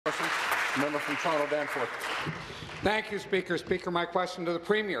Member from Toronto Danforth. Thank you, Speaker. Speaker, my question to the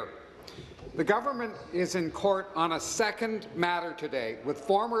Premier. The government is in court on a second matter today, with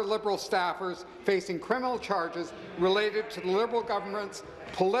former Liberal staffers facing criminal charges related to the Liberal government's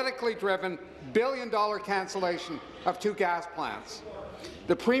politically driven billion-dollar cancellation of 2 gas plants.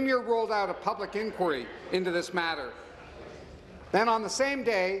 The Premier rolled out a public inquiry into this matter. Then, on the same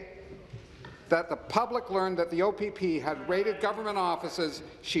day that the public learned that the OPP had raided government offices,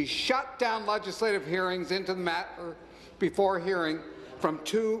 she shut down legislative hearings into the matter before hearing from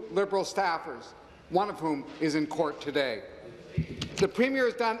 2 Liberal staffers, one of whom is in court today. The Premier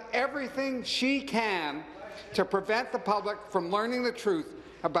has done everything she can to prevent the public from learning the truth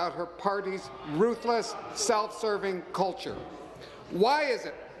about her party's ruthless, self-serving culture. Why is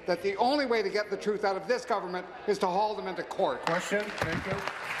it that the only way to get the truth out of this government is to haul them into court? Question. Thank you.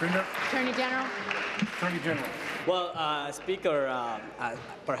 Premier. Attorney General. Attorney General. Well, Speaker,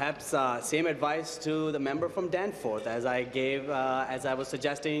 perhaps same advice to the member from Danforth as I gave, as I was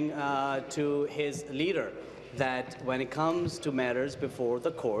suggesting to his leader, that when it comes to matters before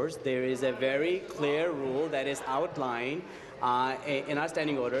the courts, there is a very clear rule that is outlined in our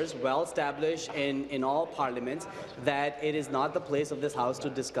standing orders, well established in all parliaments, that it is not the place of this House to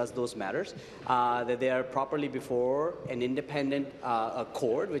discuss those matters, that they are properly before an independent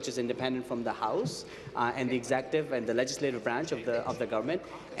court, which is independent from the House and the executive and the legislative branch of the government,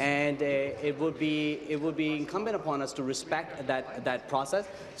 and it would be incumbent upon us to respect that process.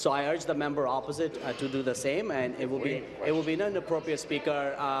 So I urge the member opposite to do the same, and it will be inappropriate,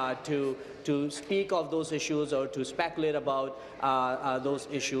 Speaker, to speak of those issues or to speculate about those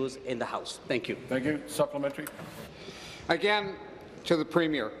issues in the House. Thank you. Thank you. Supplementary. Again, to the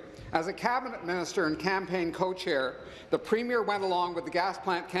Premier. As a Cabinet Minister and campaign co-chair, the Premier went along with the gas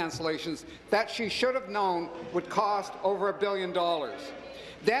plant cancellations that she should have known would cost over $1 billion.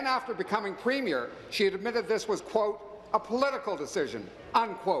 Then, after becoming Premier, she admitted this was, quote, a political decision,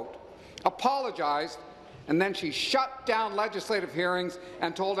 unquote, apologized, and then she shut down legislative hearings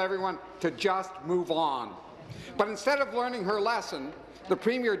and told everyone to just move on. But instead of learning her lesson, the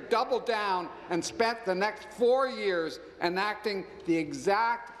Premier doubled down and spent the next 4 years enacting the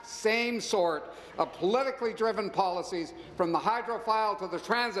exact same sort of politically driven policies, from the hydro file to the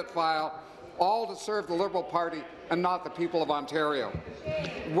transit file, all to serve the Liberal Party and not the people of Ontario.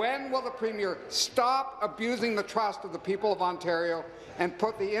 When will the Premier stop abusing the trust of the people of Ontario and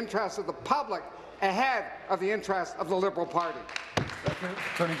put the interests of the public ahead of the interests of the Liberal Party? Thank you.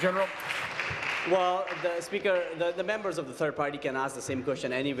 Attorney General. Well, the Speaker, the members of the third party can ask the same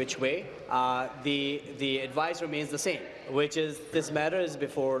question any which way. The advice remains the same, which is this matter is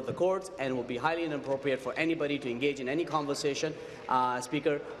before the courts and will be highly inappropriate for anybody to engage in any conversation.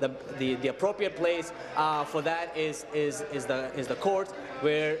 Speaker, the appropriate place for that is the courts,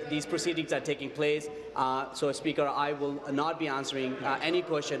 where these proceedings are taking place. So, Speaker, I will not be answering any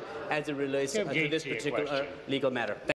question as it relates to this particular legal matter.